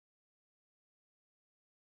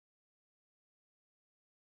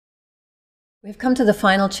We've come to the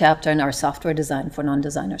final chapter in our Software Design for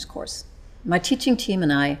Non-Designers course. My teaching team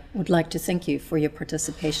and I would like to thank you for your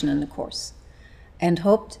participation in the course and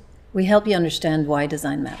hoped we help you understand why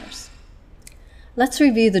design matters. Let's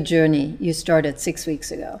review the journey you started 6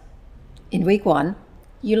 weeks ago. In week 1,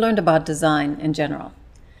 you learned about design in general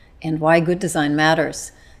and why good design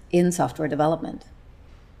matters in software development.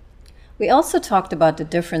 We also talked about the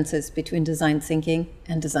differences between design thinking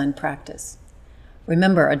and design practice.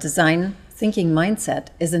 Remember, a design thinking mindset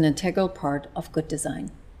is an integral part of good design.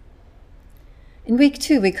 In week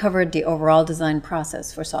 2, we covered the overall design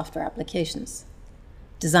process for software applications.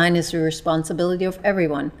 Design is the responsibility of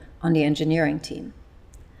everyone on the engineering team,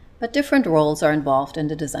 but different roles are involved in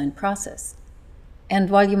the design process. And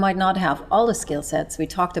while you might not have all the skill sets we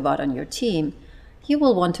talked about on your team, you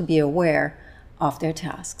will want to be aware of their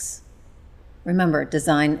tasks. Remember,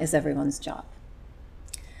 design is everyone's job.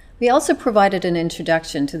 We also provided an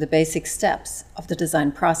introduction to the basic steps of the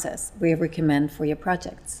design process we recommend for your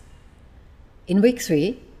projects. In week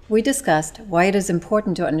 3, we discussed why it is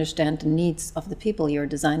important to understand the needs of the people you're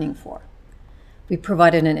designing for. We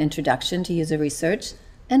provided an introduction to user research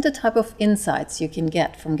and the type of insights you can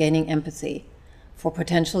get from gaining empathy for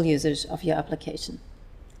potential users of your application.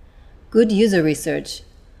 Good user research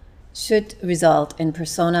should result in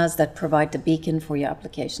personas that provide the beacon for your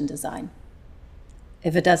application design.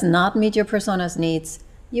 If it does not meet your persona's needs,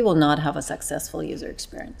 you will not have a successful user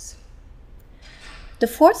experience. The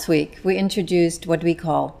 4th week, we introduced what we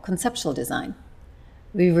call conceptual design.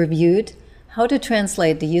 We reviewed how to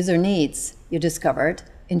translate the user needs you discovered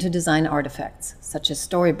into design artifacts, such as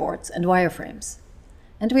storyboards and wireframes.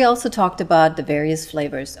 And we also talked about the various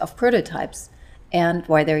flavors of prototypes and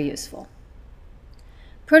why they're useful.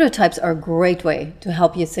 Prototypes are a great way to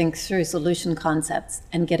help you think through solution concepts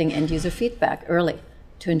and getting end-user feedback early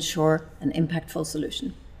to ensure an impactful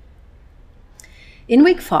solution. In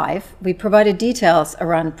week 5, we provided details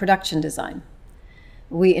around production design.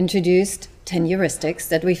 We introduced 10 heuristics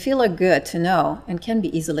that we feel are good to know and can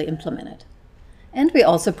be easily implemented. And we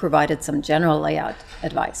also provided some general layout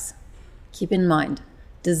advice. Keep in mind,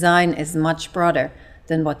 design is much broader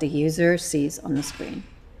than what the user sees on the screen.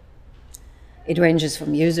 It ranges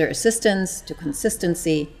from user assistance to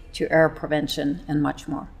consistency to error prevention and much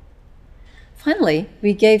more. Finally,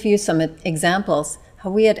 we gave you some examples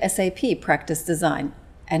how we at SAP practice design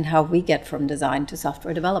and how we get from design to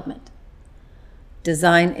software development.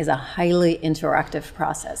 Design is a highly interactive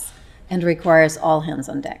process and requires all hands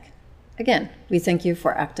on deck. Again, we thank you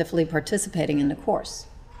for actively participating in the course.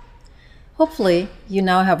 Hopefully, you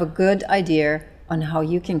now have a good idea on how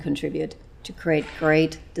you can contribute to create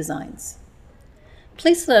great designs.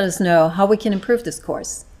 Please let us know how we can improve this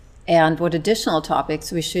course and what additional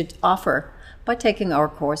topics we should offer by taking our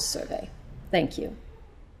course survey. Thank you.